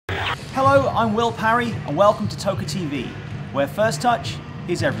Hello, I'm Will Parry, and welcome to TOCA TV, where first touch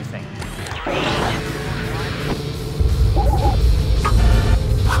is everything.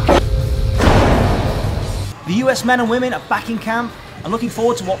 The US men and women are back in camp and looking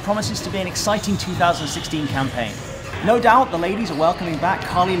forward to what promises to be an exciting 2016 campaign. No doubt the ladies are welcoming back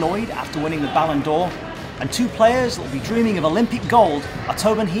Carly Lloyd after winning the Ballon d'Or, and two players that will be dreaming of Olympic gold are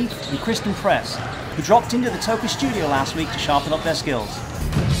Tobin Heath and Christen, who dropped into the TOCA studio last week to sharpen up their skills.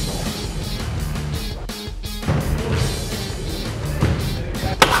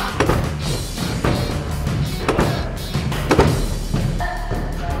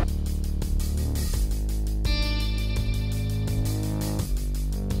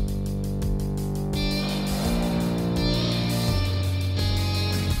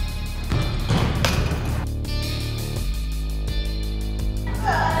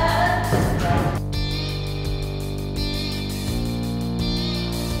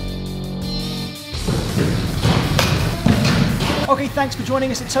 Okay, thanks for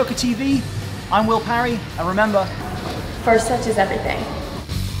joining us at TOCA TV. I'm Will Parry, and remember, first touch is everything.